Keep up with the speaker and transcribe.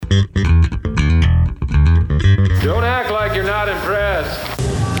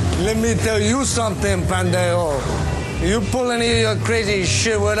me tell you something, pendejo. You pull any of your crazy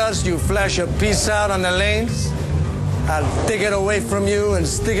shit with us, you flash a piece out on the lanes, I'll take it away from you and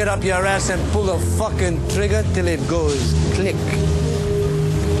stick it up your ass and pull the fucking trigger till it goes click.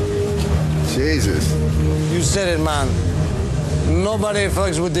 Jesus. You said it, man. Nobody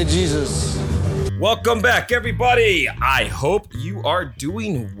fucks with the Jesus. Welcome back, everybody. I hope you are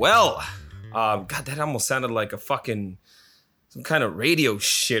doing well. God, that almost sounded like a fucking some kind of radio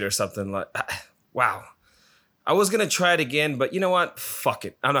shit or something. Like, wow. I was gonna try it again, but you know what? Fuck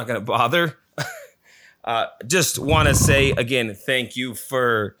it. I'm not gonna bother. Just want to say again, thank you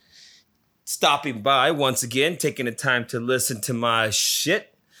for stopping by once again, taking the time to listen to my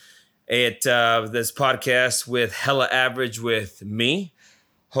shit at this podcast with Hella Average with me,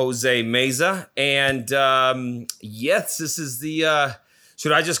 Jose Meza. And yes, this is the,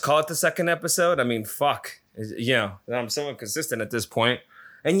 should I just call it the second episode? I mean, fuck. You know, I'm so inconsistent at this point.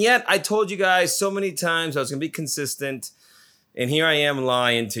 And yet I told you guys so many times I was going to be consistent. And here I am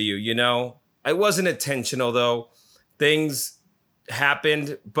lying to you, you know. I wasn't intentional, though. Things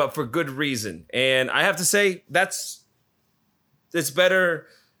happened, but for good reason. And I have to say, it's better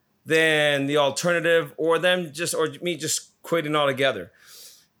than the alternative or me just quitting altogether.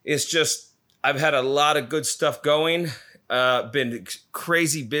 It's just, I've had a lot of good stuff going, been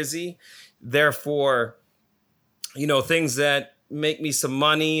crazy busy. Therefore, you know, things that make me some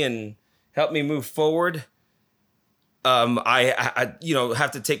money and help me move forward, I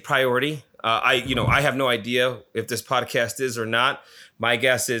have to take priority. I have no idea if this podcast is or not. My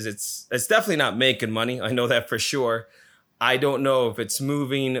guess is it's definitely not making money. I know that for sure. I don't know if it's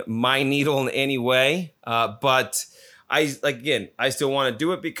moving my needle in any way, but I still want to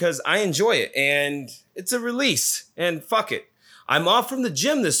do it because I enjoy it and it's a release. And fuck it, I'm off from the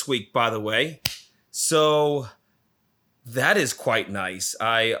gym this week, by the way, so that is quite nice.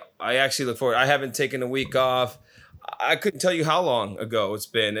 I actually look forward. I haven't taken a week off. I couldn't tell you how long ago it's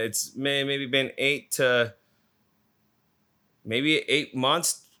been. It's maybe been 8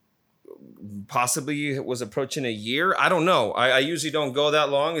 months. Possibly it was approaching a year. I don't know. I usually don't go that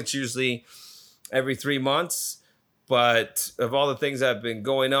long. It's usually every 3 months. But of all the things that have been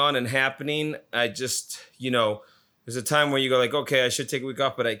going on and happening, I just, there's a time where you go like, okay, I should take a week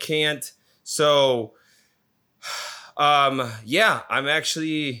off, but I can't. So, I'm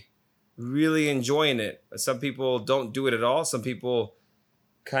actually really enjoying it. Some people don't do it at all. Some people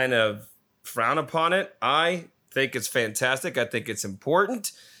kind of frown upon it. I think it's fantastic. I think it's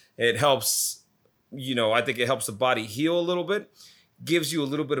important. It helps, I think it helps the body heal a little bit, gives you a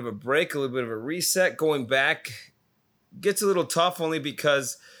little bit of a break, a little bit of a reset. Going back gets a little tough only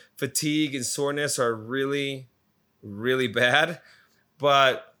because fatigue and soreness are really, really bad.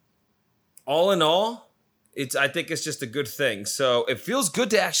 But all in all, I think it's just a good thing. So it feels good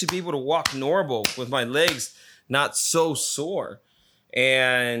to actually be able to walk normal with my legs not so sore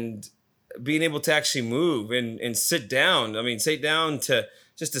and being able to actually move and sit down. I mean, sit down and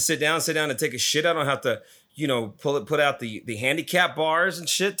take a shit. I don't have to, put out the handicap bars and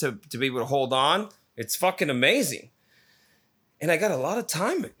shit to be able to hold on. It's fucking amazing. And I got a lot of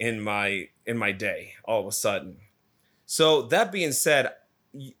time in my day all of a sudden. So that being said,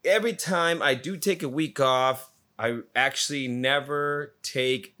 every time I do take a week off, I actually never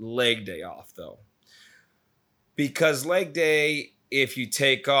take leg day off, though. Because leg day, if you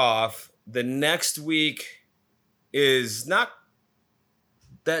take off, the next week is not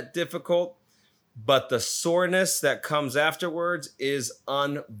that difficult, but the soreness that comes afterwards is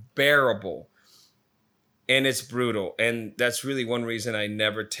unbearable. And it's brutal. And that's really one reason I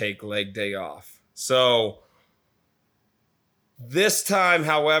never take leg day off. So this time,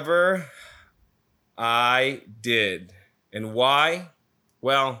 however, I did. And why?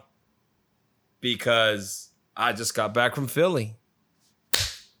 Well, because I just got back from Philly.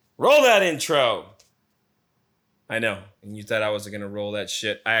 Roll that intro. I know. And you thought I wasn't going to roll that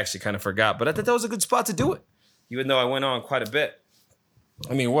shit. I actually kind of forgot. But I thought that was a good spot to do it. Even though I went on quite a bit.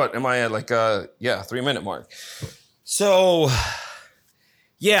 I mean, what? Am I at 3-minute mark? So,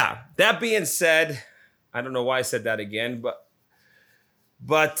 yeah. That being said, I don't know why I said that again,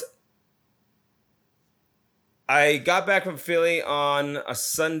 But I got back from Philly on a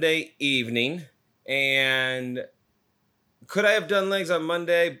Sunday evening, and could I have done legs on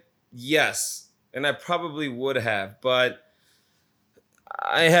Monday? Yes, and I probably would have, but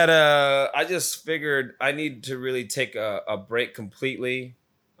I just figured I need to really take a break completely.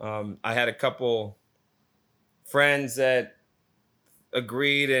 I had a couple friends that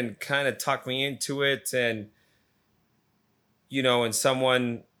agreed and kind of talked me into it, and and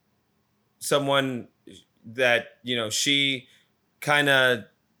someone that, she kind of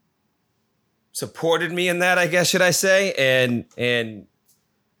supported me in that, I guess, should I say, and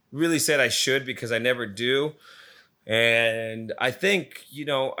really said I should because I never do. And I think,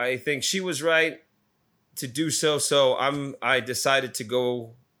 I think she was right to do so. So I decided to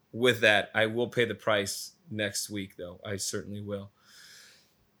go with that. I will pay the price next week, though. I certainly will.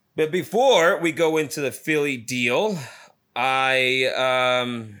 But before we go into the Philly deal,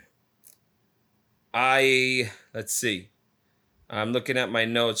 let's see. I'm looking at my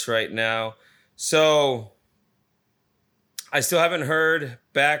notes right now. So I still haven't heard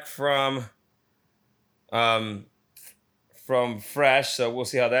back from Fresh, so we'll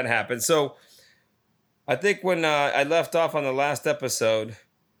see how that happens. So I think when I left off on the last episode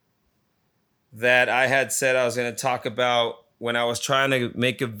that I had said I was going to talk about when I was trying to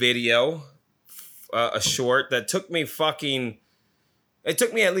make a video, a short that took me it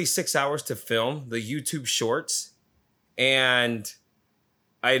took me at least 6 hours to film the YouTube shorts, and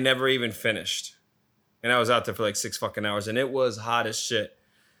I never even finished. And I was out there for like 6 fucking hours, and it was hot as shit.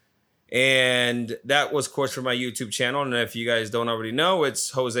 And that was, of course, for my YouTube channel. And if you guys don't already know,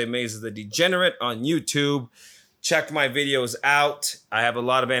 it's Jose Meza the Degenerate on YouTube. Check my videos out. I have a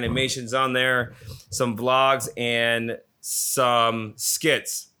lot of animations on there, some vlogs, and some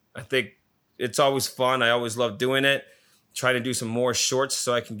skits. I think it's always fun. I always love doing it. Try to do some more shorts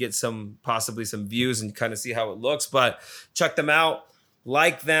so I can get possibly some views and kind of see how it looks. But check them out.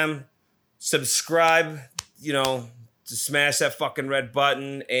 Like them. Subscribe, to smash that fucking red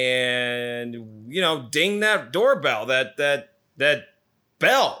button and, ding that doorbell, that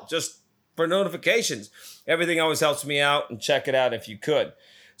bell just for notifications. Everything always helps me out, and check it out if you could.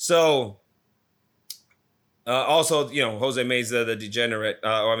 So, also, Jose Meza, the Degenerate,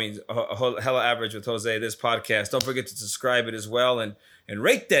 Hella Average with Jose, this podcast. Don't forget to subscribe it as well and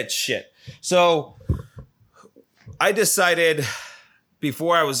rate that shit. So, I decided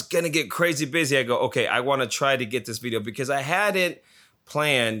before I was going to get crazy busy, I go, okay, I want to try to get this video because I had it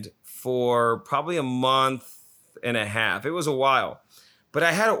planned for probably a month and a half. It was a while. But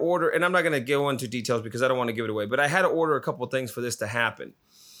I had to order, and I'm not going to go into details because I don't want to give it away, but I had to order a couple of things for this to happen.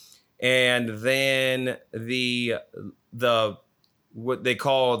 And then what they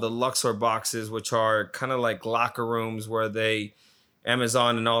call the Luxor boxes, which are kind of like locker rooms where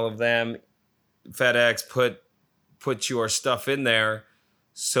Amazon and all of them, FedEx put your stuff in there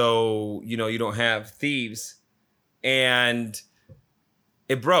so you don't have thieves, and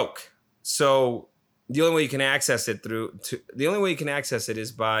it broke. So the only way you can access it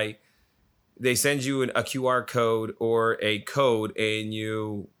is by they send you a QR code or a code, and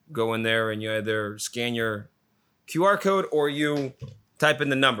you go in there and you either scan your QR code or you type in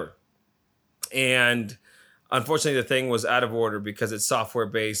the number. And unfortunately, the thing was out of order because it's software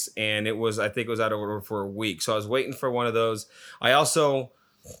based, and I think it was out of order for a week. So I was waiting for one of those. I also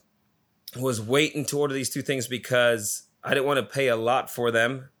was waiting to order these two things because I didn't want to pay a lot for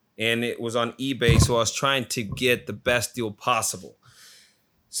them, and it was on eBay. So I was trying to get the best deal possible.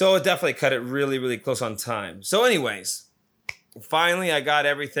 So it definitely cut it really, really close on time. So anyways, finally I got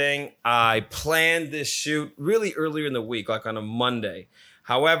everything. I planned this shoot really earlier in the week, like on a Monday.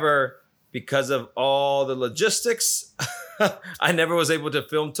 However, because of all the logistics, I never was able to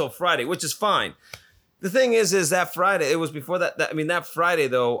film till Friday, which is fine. The thing is that Friday, it was before that Friday,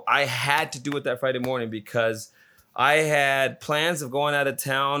 though, I had to do it that Friday morning because I had plans of going out of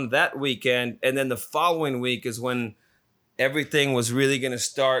town that weekend. And then the following week is when everything was really going to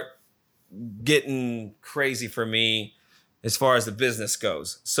start getting crazy for me as far as the business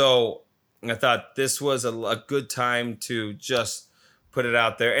goes. So I thought this was a good time to just put it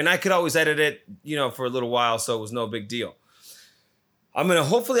out there. And I could always edit it, for a little while, so it was no big deal.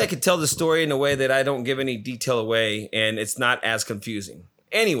 Hopefully I could tell the story in a way that I don't give any detail away and it's not as confusing.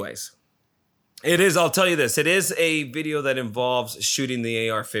 Anyways, I'll tell you this, it is a video that involves shooting the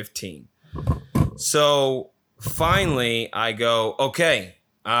AR-15. So finally I go, okay,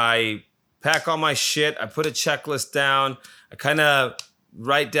 I pack all my shit. I put a checklist down. I kind of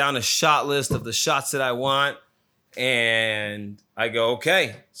write down a shot list of the shots that I want. And I go,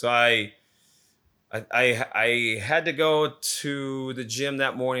 okay. So I had to go to the gym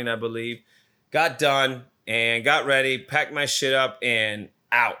that morning, I believe. Got done and got ready, packed my shit up, and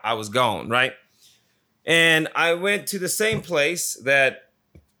out. I was gone, right? And I went to the same place that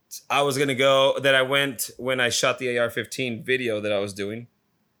I was going to go, that I went when I shot the AR-15 video that I was doing.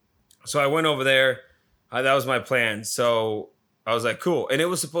 So I went over there. That was my plan. So I was like, cool. And it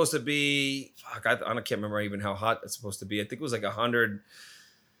was supposed to be, I can't remember even how hot it's supposed to be. I think it was like 100.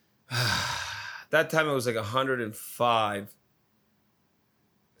 That time it was like 105.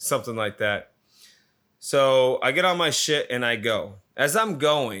 Something like that. So I get on my shit and I go. As I'm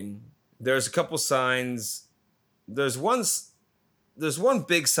going, there's a couple signs. There's one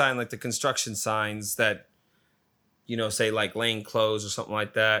big sign, like the construction signs that, say like lane closed or something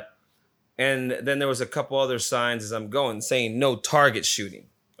like that. And then there was a couple other signs as I'm going saying no target shooting.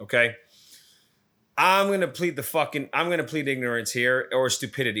 Okay. I'm going to plead ignorance here, or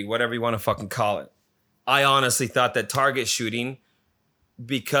stupidity, whatever you want to fucking call it. I honestly thought that target shooting,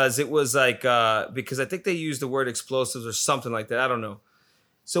 because it was like, because I think they used the word explosives or something like that. I don't know.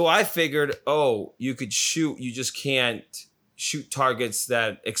 So I figured, you could shoot, you just can't shoot targets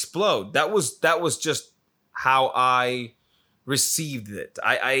that explode. That was just how I received it.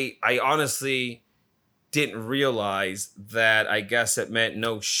 I honestly didn't realize that. I guess it meant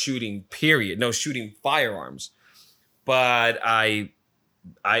no shooting, period, no shooting firearms. But I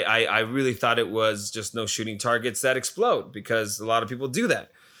really thought it was just no shooting targets that explode, because a lot of people do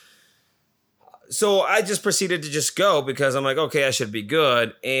that. So I just proceeded to just go, because I'm like, okay, I should be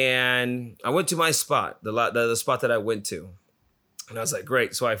good. And I went to my spot, the spot that I went to. And I was like,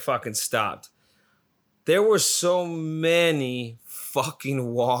 great. So I fucking stopped. There were so many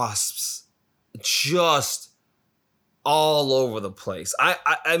fucking wasps just all over the place.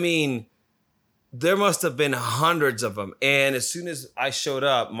 I mean, there must have been hundreds of them. And as soon as I showed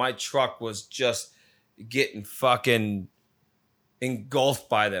up, my truck was just getting fucking engulfed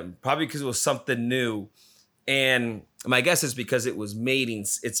by them, probably because it was something new. And my guess is because it was mating.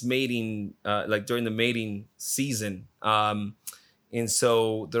 It's mating, like during the mating season. And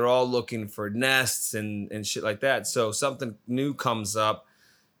so they're all looking for nests and shit like that. So something new comes up.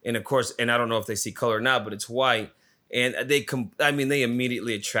 And of course, and I don't know if they see color now, but it's white. And they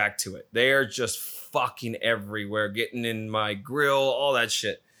immediately attract to it. They're just fucking everywhere, getting in my grill, all that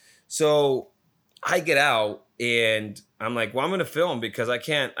shit. So I get out and I'm like, well, I'm going to film, because I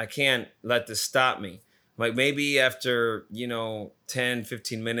can't let this stop me. Like, maybe after, 10,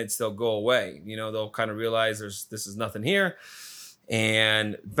 15 minutes, they'll go away. They'll kind of realize this is nothing here,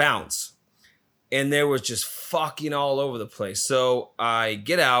 and bounce. And they were just fucking all over the place. So I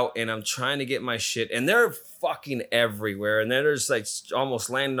get out and I'm trying to get my shit, and they're fucking everywhere. And they're just like almost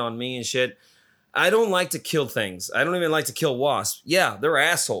landing on me and shit. I don't like to kill things. I don't even like to kill wasps. Yeah, they're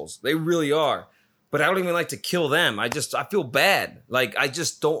assholes. They really are. But I don't even like to kill them. I feel bad. Like, I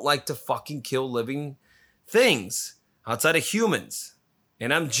just don't like to fucking kill living things outside of humans.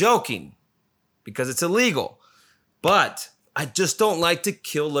 And I'm joking, because it's illegal. But I just don't like to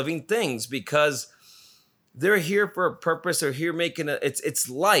kill living things, because they're here for a purpose. They're here making it's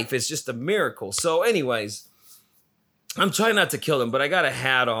life. It's just a miracle. So anyways, I'm trying not to kill them, but I got a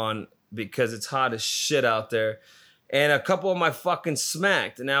hat on because it's hot as shit out there. And a couple of my fucking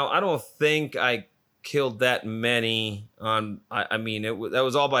smacked. Now, I don't think I killed that many on, that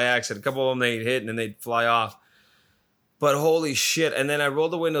was all by accident. A couple of them they'd hit and then they'd fly off. But holy shit. And then I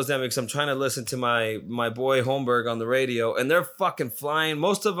rolled the windows down because I'm trying to listen to my boy Holmberg on the radio, and they're fucking flying.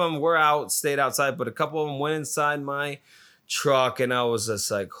 Most of them were stayed outside, but a couple of them went inside my truck, and I was just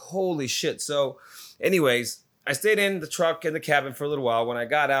like, holy shit. So anyways, I stayed in the truck in the cabin for a little while. When I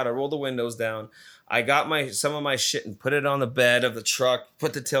got out, I rolled the windows down. I got some of my shit and put it on the bed of the truck,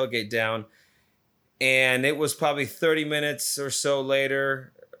 put the tailgate down. And it was probably 30 minutes or so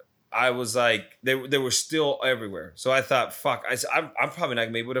later, I was like, they were still everywhere. So I thought, fuck, I'm probably not going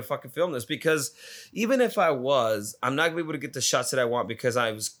to be able to fucking film this, because even if I was, I'm not going to be able to get the shots that I want, because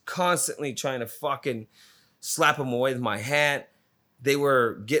I was constantly trying to fucking slap them away with my hat. They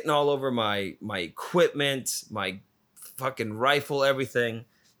were getting all over my equipment, my fucking rifle, everything.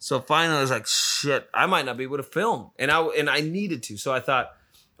 So finally I was like, shit, I might not be able to film. And I needed to. So I thought,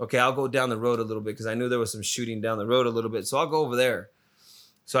 okay, I'll go down the road a little bit, because I knew there was some shooting down the road a little bit. So I'll go over there.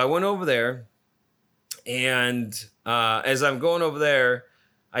 So I went over there, and as I'm going over there,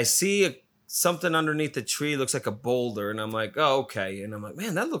 I see something underneath the tree. Looks like a boulder, and I'm like, oh, okay. And I'm like,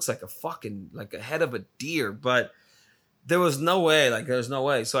 man, that looks like a head of a deer. But there was no way. There's no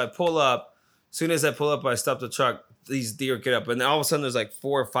way. So I pull up. As soon as I pull up, I stop the truck. These deer get up, and then all of a sudden there's like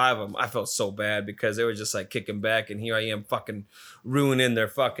 4 or 5 of them. I felt so bad, because they were just like kicking back, and here I am fucking ruining their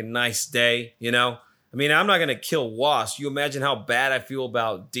fucking nice day, I mean, I'm not going to kill wasps. You imagine how bad I feel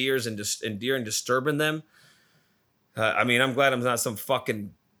about deer and disturbing them? I'm glad I'm not some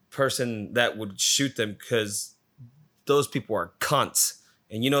fucking person that would shoot them, because those people are cunts.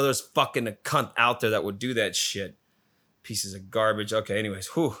 And there's fucking a cunt out there that would do that shit. Pieces of garbage. Okay, anyways.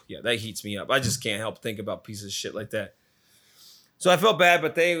 Whew, yeah, that heats me up. I just can't help think about pieces of shit like that. So I felt bad,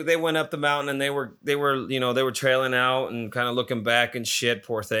 but they went up the mountain, and they were trailing out and kind of looking back and shit.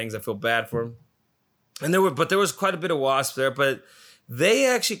 Poor things. I feel bad for them. And there was quite a bit of wasps there, but they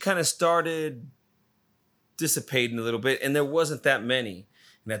actually kind of started dissipating a little bit, and there wasn't that many.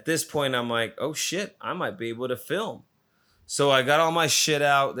 And at this point, I'm like, oh shit, I might be able to film. So I got all my shit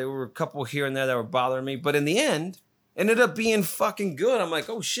out. There were a couple here and there that were bothering me. But in the end, ended up being fucking good. I'm like,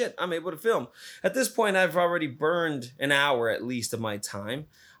 oh shit, I'm able to film. At this point, I've already burned an hour at least of my time.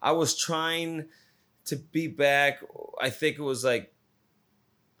 I was trying to be back. I think it was like,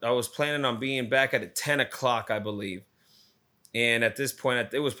 I was planning on being back at 10 o'clock, I believe. And at this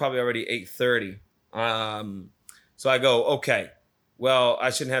point, it was probably already 8:30. So I go, okay, well, I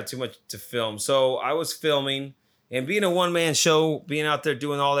shouldn't have too much to film. So I was filming, and being a one-man show, being out there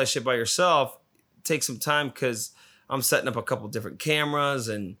doing all that shit by yourself, takes some time because I'm setting up a couple different cameras,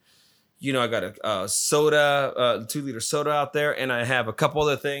 and I got a soda, 2-liter soda out there, and I have a couple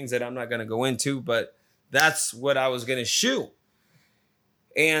other things that I'm not going to go into, but that's what I was going to shoot.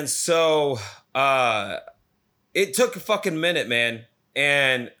 And so it took a fucking minute, man.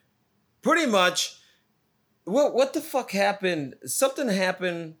 And pretty much, what the fuck happened? Something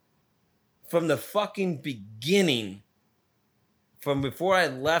happened from the fucking beginning, from before I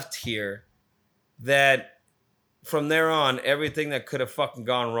left here, that from there on, everything that could have fucking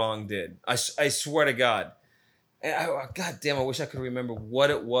gone wrong did. I swear to God. And God damn, I wish I could remember what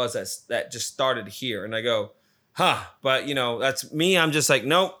it was that just started here. And I go, but that's me. I'm just like,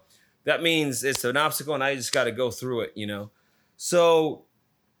 nope, that means it's an obstacle and I just got to go through it, So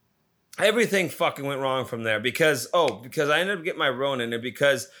everything fucking went wrong from there because I ended up getting my Ronin, and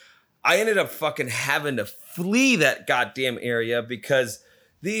because I ended up fucking having to flee that goddamn area because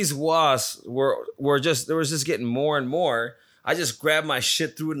these wasps were just getting more and more. I just grabbed my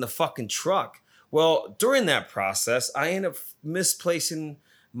shit, threw it in the fucking truck. Well, during that process, I ended up misplacing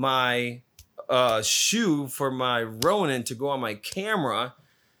my shoe for my Ronin to go on my camera,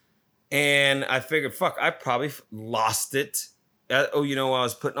 and I figured, fuck, I probably lost it. I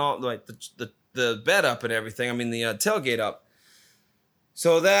was putting all like the bed up and everything. I mean the tailgate up.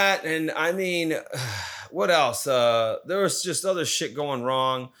 So that, and I mean, what else? There was just other shit going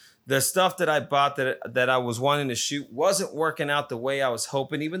wrong. The stuff that I bought that I was wanting to shoot wasn't working out the way I was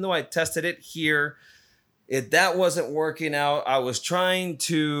hoping. Even though I tested it here, that wasn't working out. I was trying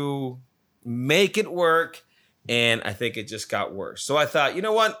to make it work, and I think it just got worse. So I thought, you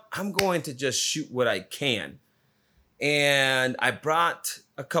know what? I'm going to just shoot what I can. And I brought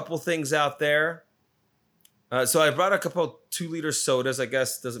a couple things out there. So I brought a couple 2-liter sodas. I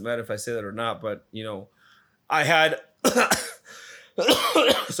guess it doesn't matter if I say that or not, but I had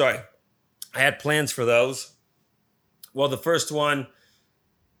I had plans for those. Well, the first one,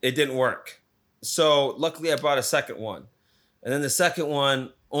 it didn't work. So luckily I brought a second one. And then the second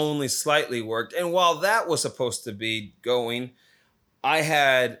one only slightly worked. And while that was supposed to be going, I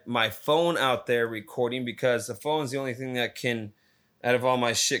had my phone out there recording because the phone's the only thing that can, out of all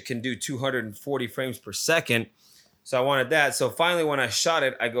my shit, can do 240 frames per second. So I wanted that. So finally, when I shot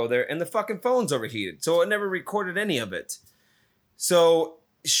it, I go there and the fucking phone's overheated. So it never recorded any of it. So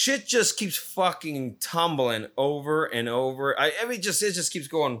shit just keeps fucking tumbling over and over. It just keeps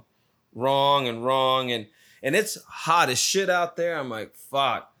going wrong and wrong. And it's hot as shit out there. I'm like,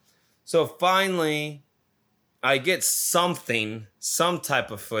 fuck. So finally, I get some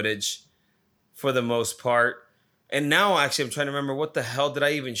type of footage for the most part. And now actually I'm trying to remember what the hell did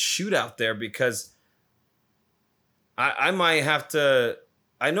I even shoot out there, because I might have to,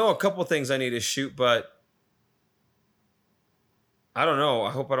 I know a couple things I need to shoot, but I don't know.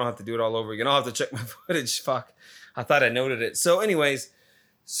 I hope I don't have to do it all over again. I'll have to check my footage. Fuck. I thought I noted it. So anyways,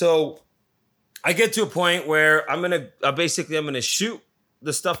 I get to a point where I'm going to shoot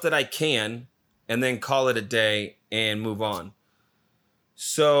the stuff that I can and then call it a day and move on.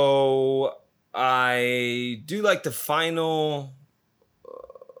 So I do like the final,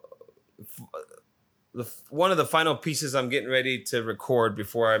 one of the final pieces I'm getting ready to record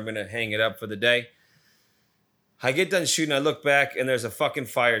before I'm going to hang it up for the day. I get done shooting, I look back, and there's a fucking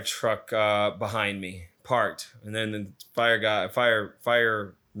fire truck behind me, parked. And then the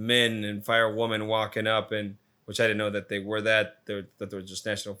firemen and firewoman walking up, and which I didn't know that they were that they were just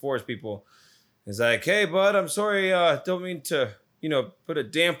National Forest people. It's like, hey, bud, I'm sorry, don't mean to, put a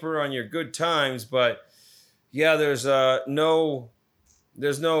damper on your good times, but yeah, there's no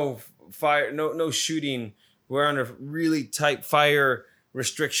fire, no shooting. We're under really tight fire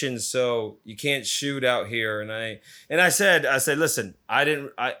restrictions, so you can't shoot out here. And I said, listen, I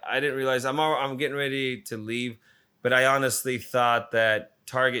didn't realize I'm getting ready to leave, but I honestly thought that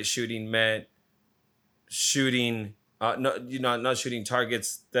target shooting meant shooting, not shooting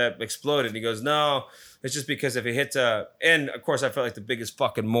targets that exploded. He goes, no, it's just because if it hits and of course I felt like the biggest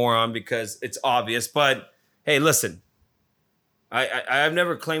fucking moron because it's obvious, but hey, listen, I've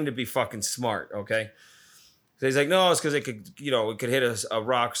never claimed to be fucking smart, okay? So he's like, no, it's because it could, it could hit a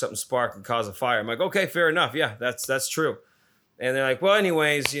rock, something spark and cause a fire. I'm like, okay, fair enough. Yeah, that's true. And they're like, well,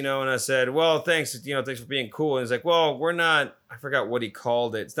 anyways, and I said, well, thanks, thanks for being cool. And he's like, well, we're not, I forgot what he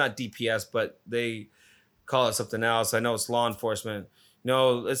called it. It's not DPS, but they call it something else. I know it's law enforcement.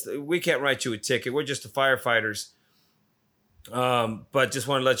 No, we can't write you a ticket. We're just the firefighters. But just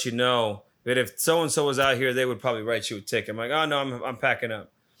want to let you know that if so-and-so was out here, they would probably write you a ticket. I'm like, oh, no, I'm packing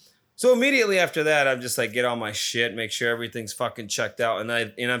up. So immediately after that, I'm just like, get all my shit, make sure everything's fucking checked out. And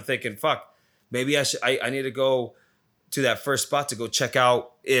I'm thinking, fuck, maybe I need to go to that first spot to go check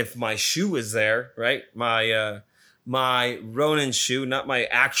out if my shoe is there, right? My Ronin shoe, not my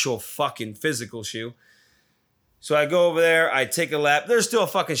actual fucking physical shoe. So I go over there, I take a lap. There's still a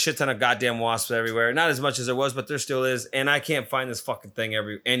fucking shit ton of goddamn wasps everywhere. Not as much as there was, but there still is. And I can't find this fucking thing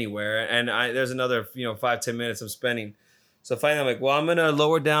anywhere. And there's another 5-10 minutes I'm spending. So finally I'm like, well, I'm going to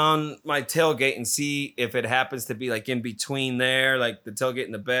lower down my tailgate and see if it happens to be like in between there, like the tailgate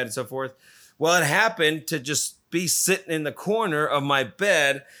and the bed and so forth. Well, it happened to just be sitting in the corner of my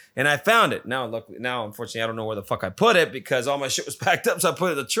bed, and I found it. Now, unfortunately, I don't know where the fuck I put it because all my shit was packed up, so I put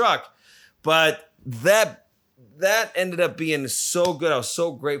it in the truck. But that ended up being so good. I was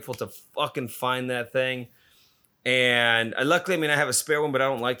so grateful to fucking find that thing. And luckily, I have a spare one, but I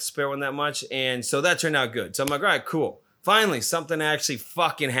don't like the spare one that much. And so that turned out good. So I'm like, all right, cool. Finally, something actually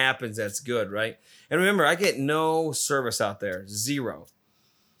fucking happens that's good, right? And remember, I get no service out there. Zero.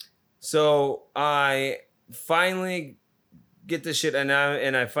 So I finally get this shit, and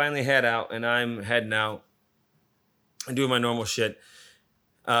I finally head out, and I'm heading out and doing my normal shit.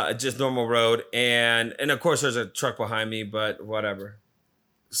 Just normal road. And of course, there's a truck behind me, but whatever.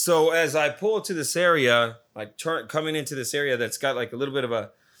 So as I pull to this area, like coming into this area that's got like a little bit of a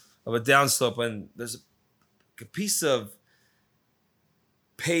downslope, and there's a piece of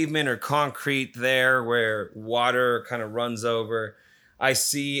pavement or concrete there where water kind of runs over. I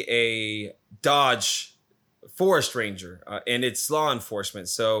see a Dodge Forest Ranger, and it's law enforcement.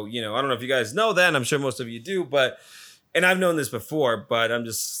 So, I don't know if you guys know that, and I'm sure most of you do, and I've known this before, but I'm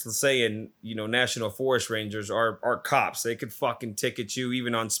just saying, National Forest Rangers are cops. They could fucking ticket you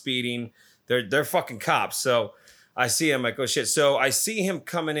even on speeding. They're fucking cops. So I see him, like, oh shit. So I see him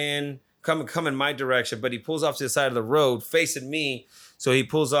coming in my direction, but he pulls off to the side of the road facing me. So he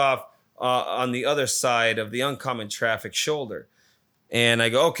pulls off on the other side of the oncoming traffic shoulder. And I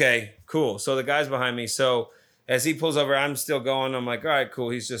go, okay, cool. So the guy's behind me. So as he pulls over, I'm still going. I'm like, all right,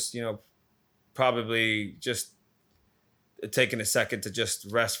 cool. He's just, probably just taking a second to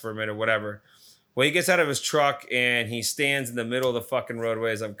just rest for a minute or whatever. Well, he gets out of his truck and he stands in the middle of the fucking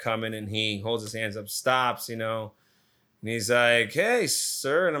roadway as I'm coming, and he holds his hands up, stops, and he's like, hey,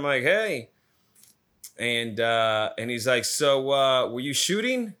 sir. And I'm like, hey. And he's like, so were you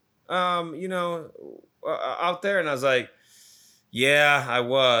shooting, out there? And I was like, yeah, I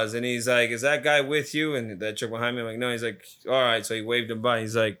was. And he's like, is that guy with you? And that chick behind me, I'm like, no. He's like, all right. So he waved him by.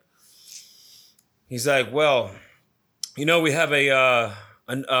 He's like, well, we have a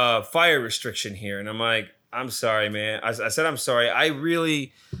fire restriction here. And I'm like, I'm sorry, man. I said, I'm sorry. I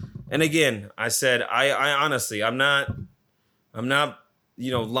really, and again, I said, I honestly, I'm not,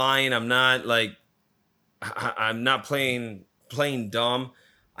 lying. I'm not like, I'm not playing dumb.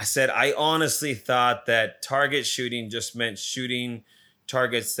 I said, I honestly thought that target shooting just meant shooting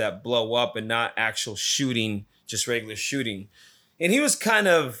targets that blow up and not actual shooting, just regular shooting. And he was kind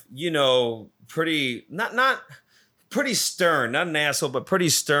of, pretty, not pretty stern, not an asshole, but pretty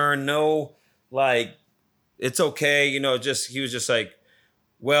stern. No, like, it's okay. He was just like,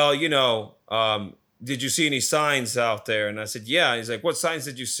 well, did you see any signs out there? And I said, yeah. He's like, what signs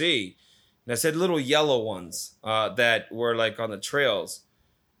did you see? And I said, little yellow ones that were like on the trails.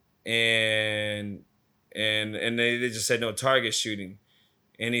 And they just said no target shooting.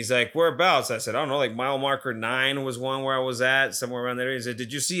 And he's like, whereabouts? I said, I don't know, like mile marker 9 was one where I was at, somewhere around there. He said,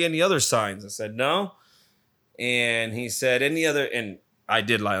 did you see any other signs? I said, no. And he said, any other, and I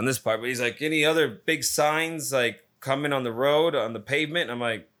did lie on this part, but he's like, any other big signs like coming on the road, on the pavement? And I'm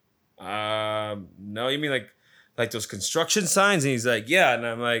like, no, you mean like those construction signs? And he's like, yeah. And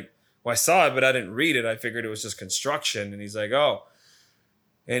I'm like, well, I saw it, but I didn't read it. I figured it was just construction. And he's like, oh.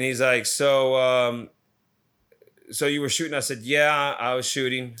 And he's like, so you were shooting? I said, yeah, I was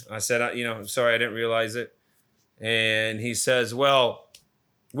shooting. I said, I'm sorry, I didn't realize it. And he says, well,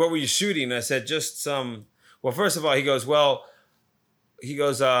 what were you shooting? I said, just some. Well, first of all, he goes, what did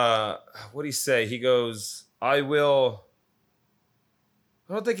he say? He goes, I don't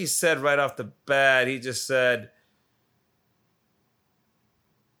think he said right off the bat. He just said,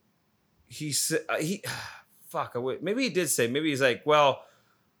 maybe he did say, maybe he's like, well,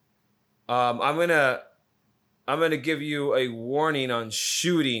 I'm going to I'm going to give you a warning on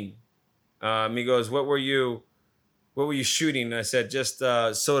shooting. He goes, what were you shooting? And I said, just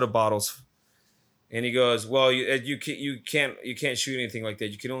soda bottles. And he goes, well, you can't shoot anything like that.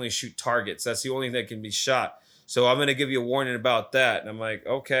 You can only shoot targets. That's the only thing that can be shot. So I'm going to give you a warning about that. And I'm like,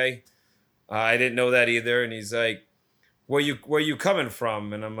 okay. I didn't know that either. And he's like, where you coming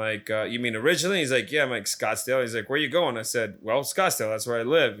from? And I'm like, you mean originally? He's like, yeah. I'm like, Scottsdale. He's like, where you going? I said, well, Scottsdale. That's where I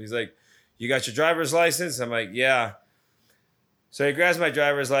live. He's like, you got your driver's license? I'm like, yeah. So he grabs my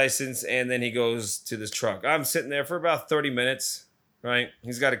driver's license and then he goes to this truck. I'm sitting there for about 30 minutes, right?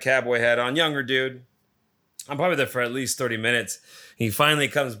 He's got a cowboy hat on, younger dude. I'm probably there for at least 30 minutes. He finally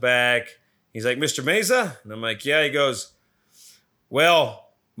comes back. He's like, Mr. Meza? And I'm like, yeah. He goes,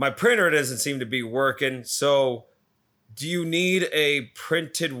 well, my printer doesn't seem to be working. So do you need a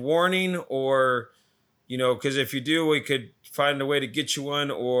printed warning or, because if you do, we could find a way to get you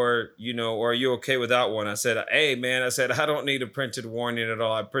one or are you okay without one? I said, hey, man, I don't need a printed warning at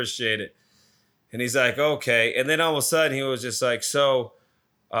all. I appreciate it. And he's like, okay. And then all of a sudden he was just like, so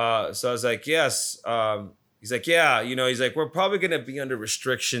I was like, yes. He's like, yeah, he's like, we're probably going to be under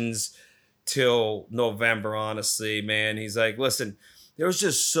restrictions till November, honestly, man. He's like, listen, there was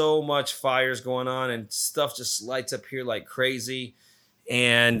just so much fires going on and stuff just lights up here like crazy.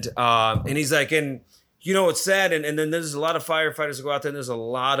 And he's like, and it's sad. And then there's a lot of firefighters that go out there and there's a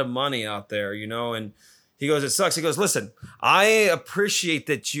lot of money out there, and he goes, it sucks. He goes, listen, I appreciate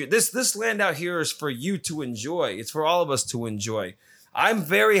that this land out here is for you to enjoy. It's for all of us to enjoy. I'm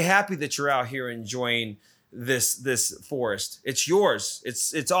very happy that you're out here enjoying this forest. It's yours.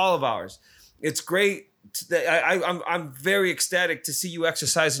 It's all of ours. It's great. I'm very ecstatic to see you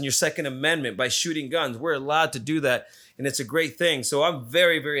exercising your Second Amendment by shooting guns. We're allowed to do that, and it's a great thing. So I'm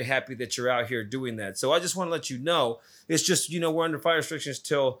very, very happy that you're out here doing that. So I just want to let you know, it's just, we're under fire restrictions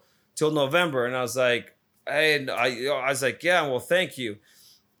till November. And I was like, I was like, yeah, well, thank you.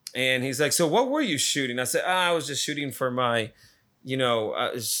 And he's like, so what were you shooting? I said, I was just shooting for my, the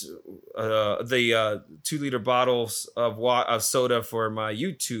 2-liter bottles of soda for my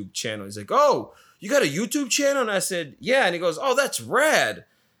YouTube channel. He's like, oh, you got a YouTube channel? And I said, yeah. And he goes, oh, that's rad.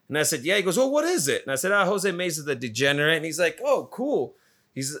 And I said, yeah. He goes, well, what is it? And I said, Jose Meza the Degenerate. And he's like, oh, cool.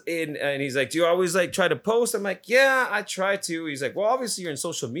 He's like, do you always try to post? I'm like, yeah, I try to. He's like, well, obviously you're in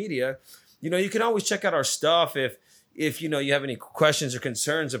social media. You can always check out our stuff if you have any questions or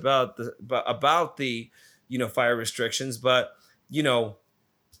concerns about the fire restrictions. But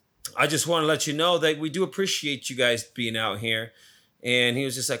I just want to let you know that we do appreciate you guys being out here. And he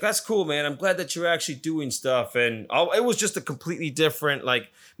was just like, that's cool, man. I'm glad that you're actually doing stuff. And it was just a completely different,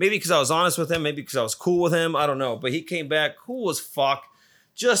 maybe because I was honest with him, maybe because I was cool with him. I don't know. But he came back cool as fuck.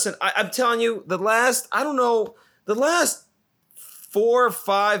 I'm telling you, the last 4 or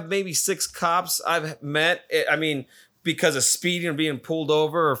 5, maybe 6 cops I've met, because of speeding or being pulled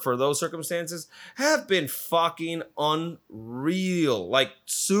over or for those circumstances, have been fucking unreal.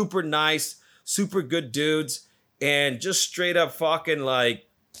 Super nice, super good dudes, and just straight up fucking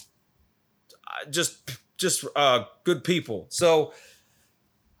good people. So,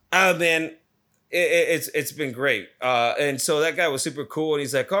 man, it's been great. And so that guy was super cool, and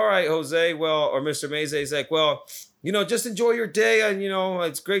he's like, all right, Jose, or Mr. Meza, he's like, well, just enjoy your day. And,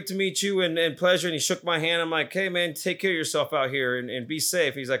 it's great to meet you and pleasure. And he shook my hand. I'm like, hey, man, take care of yourself out here and be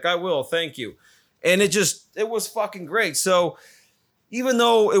safe. He's like, I will. Thank you. And it was fucking great. So even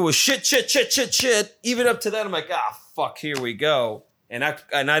though it was shit, even up to that, I'm like, fuck, here we go. And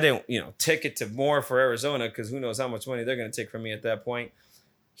I didn't, ticket to more for Arizona because who knows how much money they're going to take from me at that point.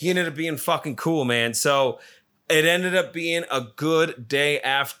 He ended up being fucking cool, man. So it ended up being a good day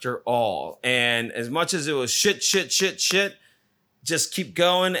after all. And as much as it was shit, just keep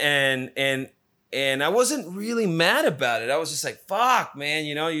going. And I wasn't really mad about it. I was just like, fuck, man,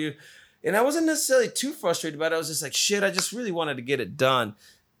 and I wasn't necessarily too frustrated about it. I was just like, shit, I just really wanted to get it done.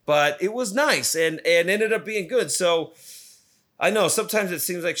 But it was nice and ended up being good. So I know sometimes it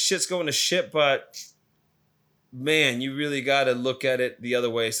seems like shit's going to shit, but man, you really got to look at it the other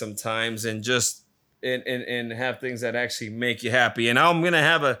way sometimes and just and have things that actually make you happy. And I'm going to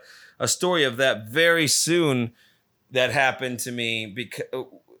have a story of that very soon that happened to me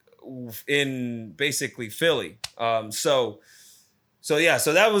in basically Philly. So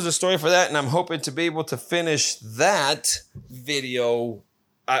that was the story for that. And I'm hoping to be able to finish that video.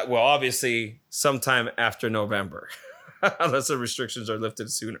 Obviously sometime after November, unless the restrictions are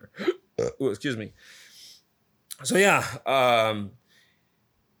lifted sooner. Excuse me. So yeah.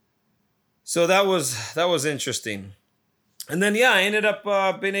 So that was interesting. And then, I ended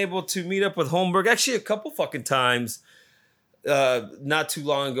up being able to meet up with Holmberg actually a couple fucking times not too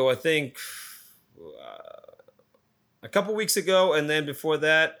long ago. I think a couple weeks ago, and then before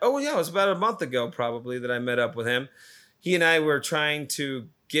that, it was about a month ago probably that I met up with him. He and I were trying to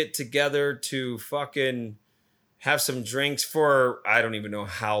get together to fucking have some drinks for I don't even know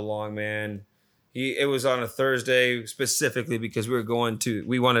how long, man. It was on a Thursday specifically because we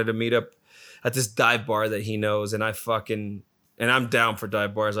wanted to meet up at this dive bar that he knows, and I'm down for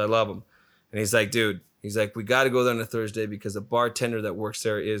dive bars. I love them. And he's like, dude, we got to go there on a Thursday because the bartender that works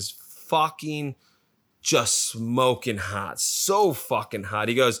there is fucking just smoking hot. So fucking hot.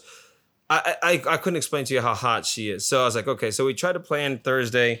 He goes, I couldn't explain to you how hot she is. So I was like, okay. So we tried to plan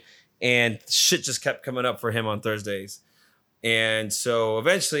Thursday, and shit just kept coming up for him on Thursdays. And so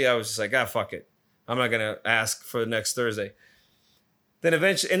eventually I was just like, fuck it. I'm not going to ask for the next Thursday. Then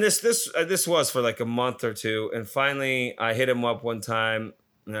eventually, and this was for like a month or two. And finally I hit him up one time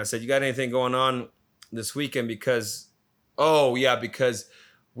and I said, you got anything going on this weekend? Because he wanted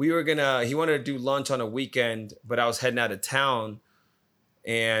to do lunch on a weekend, but I was heading out of town.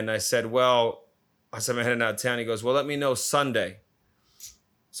 And I said, I'm heading out of town. He goes, well, let me know Sunday.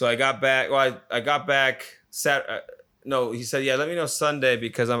 So I got back. Well, I got back Saturday. No, he said, yeah, let me know Sunday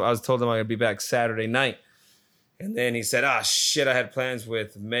because I was told him I'm going to be back Saturday night. And then he said, shit, I had plans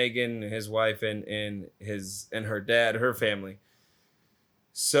with Megan, his wife, and her dad, her family.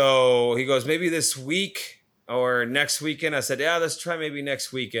 So he goes, maybe this week or next weekend. I said, yeah, let's try maybe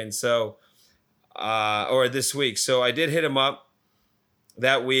next weekend. So, or this week. So I did hit him up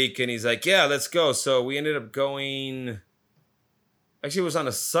that week and he's like, yeah, let's go. So we ended up going, actually it was on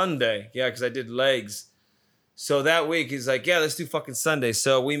a Sunday. Yeah, because I did legs. So that week he's like, yeah, let's do fucking Sunday.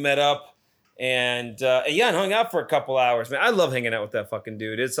 So we met up and hung out for a couple hours. Man, I love hanging out with that fucking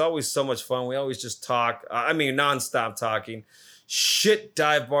dude. It's always so much fun. We always just talk. Nonstop talking. Shit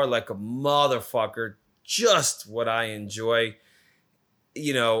dive bar like a motherfucker. Just what I enjoy.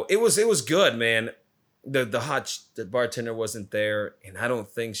 You know, it was good, man. The bartender wasn't there, and I don't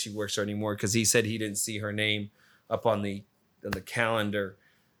think she works there anymore because he said he didn't see her name up on the calendar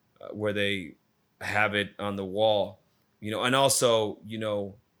where they have it on the wall. You know, and also, you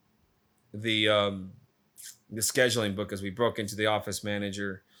know, the scheduling book, as we broke into the office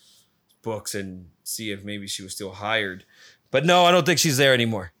manager books and see if maybe she was still hired. But no, I don't think she's there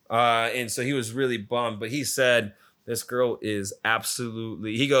anymore. And so he was really bummed. But he said, this girl is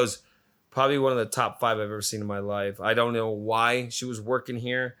absolutely, he goes, probably one of the top 5 I've ever seen in my life. I don't know why she was working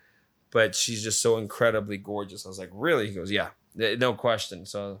here, but she's just so incredibly gorgeous. I was like, really? He goes, yeah, no question.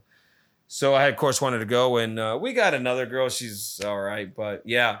 So I, of course, wanted to go. And we got another girl. She's all right. But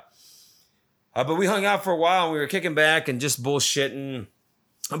yeah. But we hung out for a while and we were kicking back and just bullshitting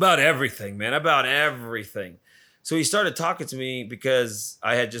about everything, man, about everything. So he started talking to me because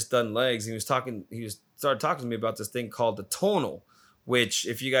I had just done legs. He started talking to me about this thing called the tonal, which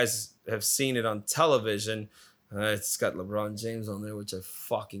if you guys have seen it on television, it's got LeBron James on there, which I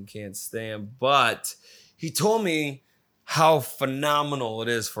fucking can't stand. But he told me how phenomenal it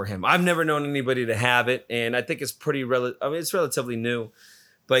is for him. I've never known anybody to have it, and I think it's it's relatively new.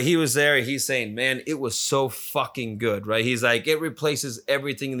 But he was there, he's saying, man, it was so fucking good, right? He's like, it replaces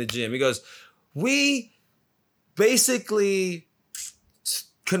everything in the gym. He goes, we basically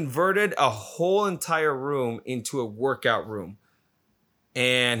converted a whole entire room into a workout room.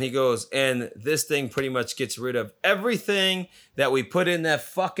 And he goes, and this thing pretty much gets rid of everything that we put in that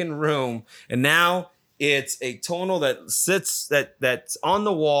fucking room. And now it's a tonal that sits, that's on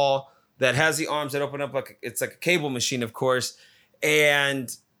the wall, that has the arms that open up it's like a cable machine, of course.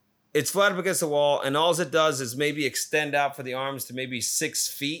 And it's flat up against the wall. And all it does is maybe extend out for the arms to maybe 6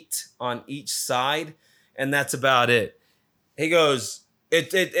 feet on each side. And that's about it. He goes,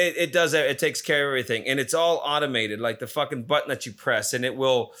 it does that. It takes care of everything. And it's all automated, like the fucking button that you press. And it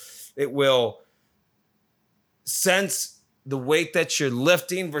will sense the weight that you're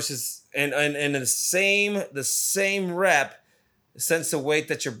lifting versus, and the same rep, sense the weight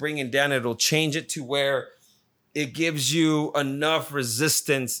that you're bringing down. It'll change it to where it gives you enough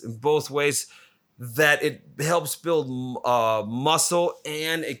resistance in both ways that it helps build muscle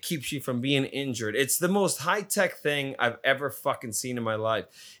and it keeps you from being injured. It's the most high-tech thing I've ever fucking seen in my life.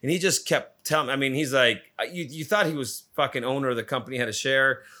 And he just kept telling me, I mean, he's like, you thought he was fucking owner of the company, had a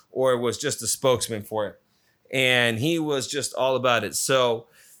share, or was just a spokesman for it. And he was just all about it. So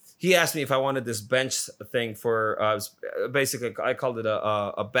he asked me if I wanted this bench thing for, basically, I called it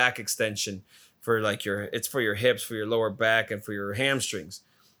a back extension for like it's for your hips, for your lower back, and for your hamstrings.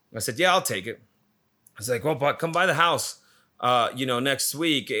 I said, yeah, I'll take it. I was like, well, but come by the house, next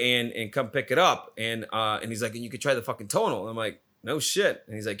week and come pick it up. And he's like, and you could try the fucking tonal. I'm like, no shit.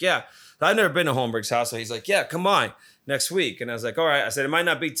 And he's like, yeah, I've never been to Holmberg's house. So he's like, yeah, come by next week. And I was like, all right. I said, it might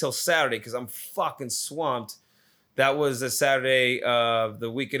not be till Saturday because I'm fucking swamped that was a Saturday of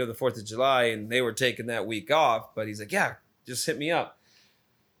the weekend of the 4th of July, and they were taking that week off. But he's like, yeah, just hit me up.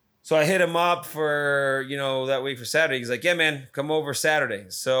 So I hit him up for, that week for Saturday. He's like, yeah, man, come over Saturday.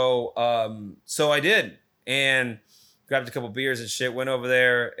 So I did, and grabbed a couple beers and shit, went over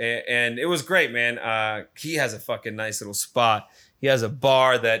there, and it was great, man. He has a fucking nice little spot. He has a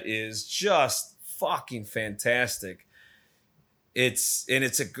bar that is just fucking fantastic. It's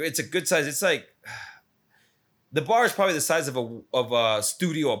a good size. It's like, the bar is probably the size of a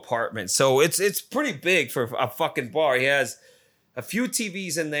studio apartment. So it's pretty big for a fucking bar. He has a few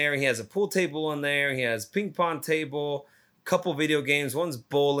TVs in there. He has a pool table in there. He has ping pong table, a couple video games. One's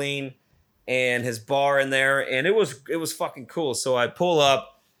bowling, and his bar in there. And it was fucking cool. So I pull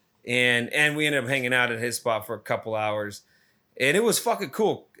up, and we ended up hanging out at his spot for a couple hours. And it was fucking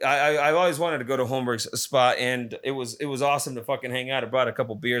cool. I always wanted to go to Holmberg's spot, and it was awesome to fucking hang out. I brought a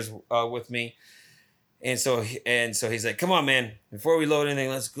couple beers with me. And so he's like, come on, man, before we load anything,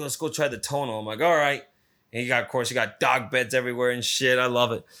 let's go try the tonal. I'm like, all right. And you got dog beds everywhere and shit. I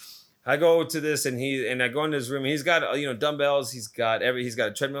love it. I go to this, and I go into his room. He's got dumbbells. He's got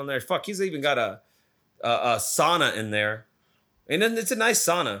a treadmill in there. Fuck, he's even got a sauna in there, and then it's a nice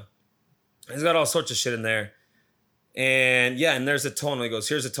sauna. He's got all sorts of shit in there, and yeah, and there's a tonal. He goes,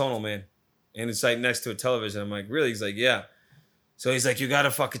 here's a tonal, man, and it's like next to a television. I'm like, really? He's like, yeah. So he's like, you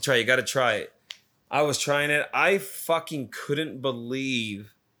gotta fucking try. You gotta try it. I was trying it. I fucking couldn't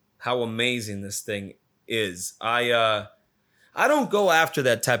believe how amazing this thing is. I don't go after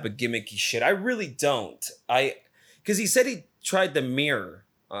that type of gimmicky shit. I really don't. Because he said he tried the mirror,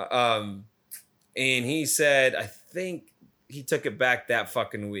 and he said, I think he took it back that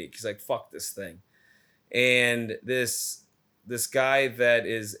fucking week. He's like, fuck this thing. And this guy that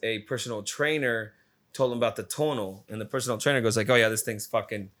is a personal trainer told him about the tonal, and the personal trainer goes like, oh yeah, this thing's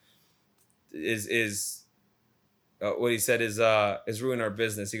fucking is what he said is ruin our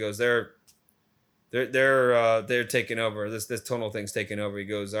business. He goes, they're taking over. This tonal thing's taking over. He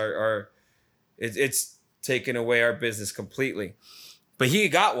goes, it's taken away our business completely. But he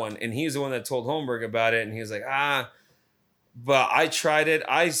got one, and he's the one that told Holmberg about it, and he was like, but I tried it.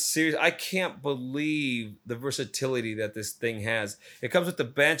 I can't believe the versatility that this thing has. It comes with the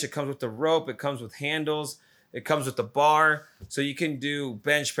bench, it comes with the rope, it comes with handles, it comes with the bar. So you can do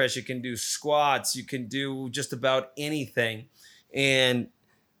bench press, you can do squats, you can do just about anything. And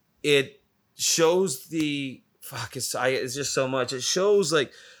it shows it's just so much. It shows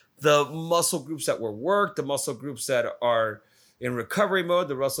like the muscle groups that were worked, the muscle groups that are in recovery mode,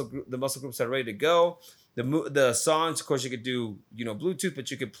 the muscle groups that are ready to go. The songs, of course, you could do, Bluetooth,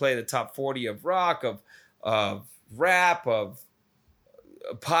 but you could play the top 40 of rock, of rap, of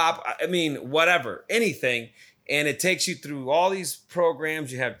pop. I mean, whatever, anything. And it takes you through all these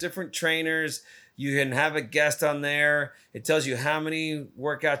programs. You have different trainers. You can have a guest on there. It tells you how many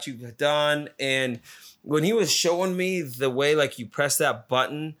workouts you've done. And when he was showing me the way, like, you press that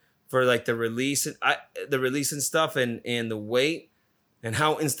button for like the release and stuff, and the weight and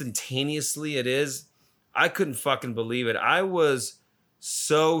how instantaneously it is, I couldn't fucking believe it. I was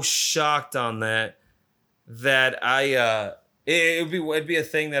so shocked on that it'd be a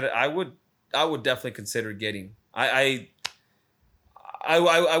thing that I would definitely consider getting. I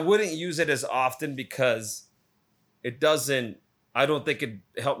wouldn't use it as often because I don't think it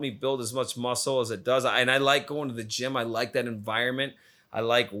helped me build as much muscle as it does. And I like going to the gym. I like that environment. I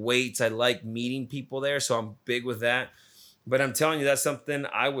like weights. I like meeting people there. So I'm big with that. But I'm telling you, that's something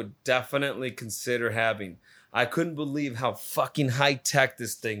I would definitely consider having. I couldn't believe how fucking high tech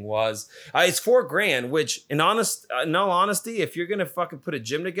this thing was. It's $4,000, which in all honesty, if you're gonna fucking put a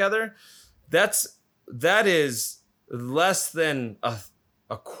gym together, that is less than a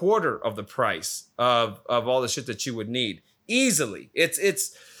quarter of the price of all the shit that you would need easily.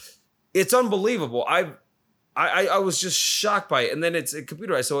 It's unbelievable. I was just shocked by it. And then it's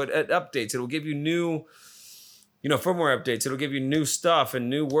computerized, so it updates. It'll give you new, firmware updates. It'll give you new stuff and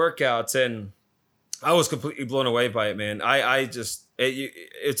new workouts. And I was completely blown away by it, man.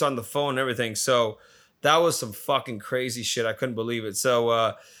 It's on the phone and everything. So that was some fucking crazy shit. I couldn't believe it.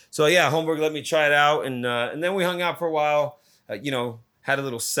 So yeah, Holmberg let me try it out. And then we hung out for a while, had a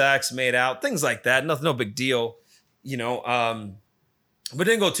little sex, made out, things like that. Nothing, no big deal, but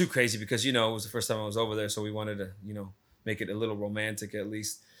didn't go too crazy because, it was the first time I was over there. So we wanted to, make it a little romantic at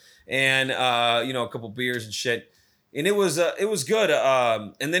least. And, a couple beers and shit. And it was good.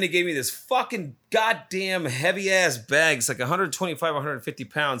 And then he gave me this fucking goddamn heavy ass bag. It's like 125, 150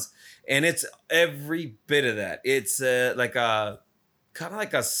 pounds. And it's every bit of that. It's like kind of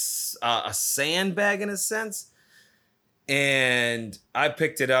like a sandbag in a sense. And I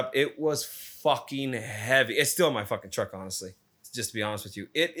picked it up. It was fucking heavy. It's still in my fucking truck, honestly. Just to be honest with you.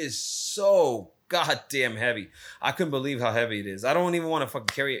 It is so goddamn heavy. I couldn't believe how heavy it is. I don't even want to fucking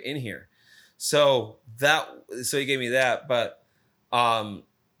carry it in here. So he gave me that.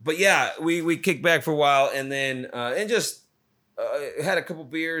 But yeah, we kicked back for a while and then and just had a couple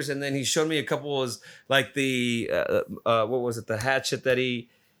beers, and then he showed me a couple of like the what was it, the hatchet that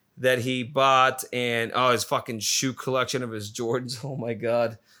he bought, and his fucking shoe collection of his Jordans. Oh my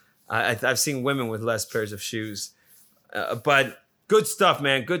god, I've seen women with less pairs of shoes, but good stuff,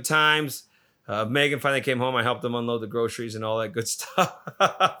 man. Good times. Megan finally came home. I helped him unload the groceries and all that good stuff.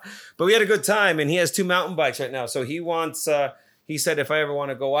 But we had a good time, and he has 2 mountain bikes right now. So he wants. He said if I ever want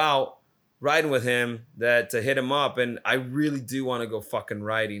to go out riding with him, that to hit him up, and I really do want to go fucking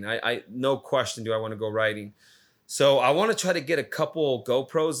riding. I no question do I want to go riding. So I want to try to get a couple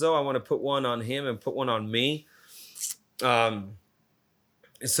GoPros though. I want to put one on him and put one on me.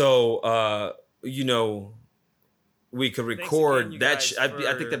 We could record that. I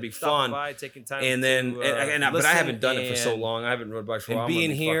think that'd be fun. By, taking time and then, but I haven't done it for so long. I haven't rode bikes for a while. And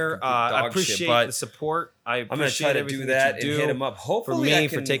being here, I appreciate the support. I'm going to try to do that and hit him up. Hopefully,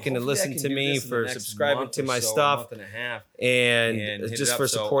 for taking to listen to me, for subscribing to my stuff, and just for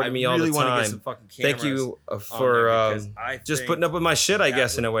supporting me all the time. Thank you for just putting up with my shit, I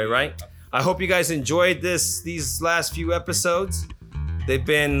guess, in a way, right? I hope you guys enjoyed these last few episodes. They've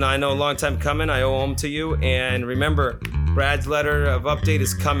been, I know, a long time coming. I owe them to you. And remember, Brad's letter of update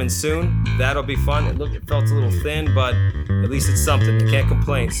is coming soon. That'll be fun. It felt a little thin, but at least it's something. I can't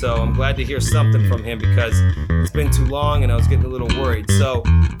complain. So I'm glad to hear something from him because it's been too long and I was getting a little worried. So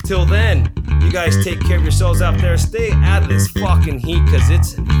till then, you guys take care of yourselves out there. Stay out of this fucking heat because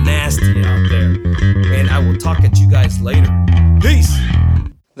it's nasty out there. And I will talk at you guys later. Peace.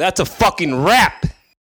 That's a fucking wrap.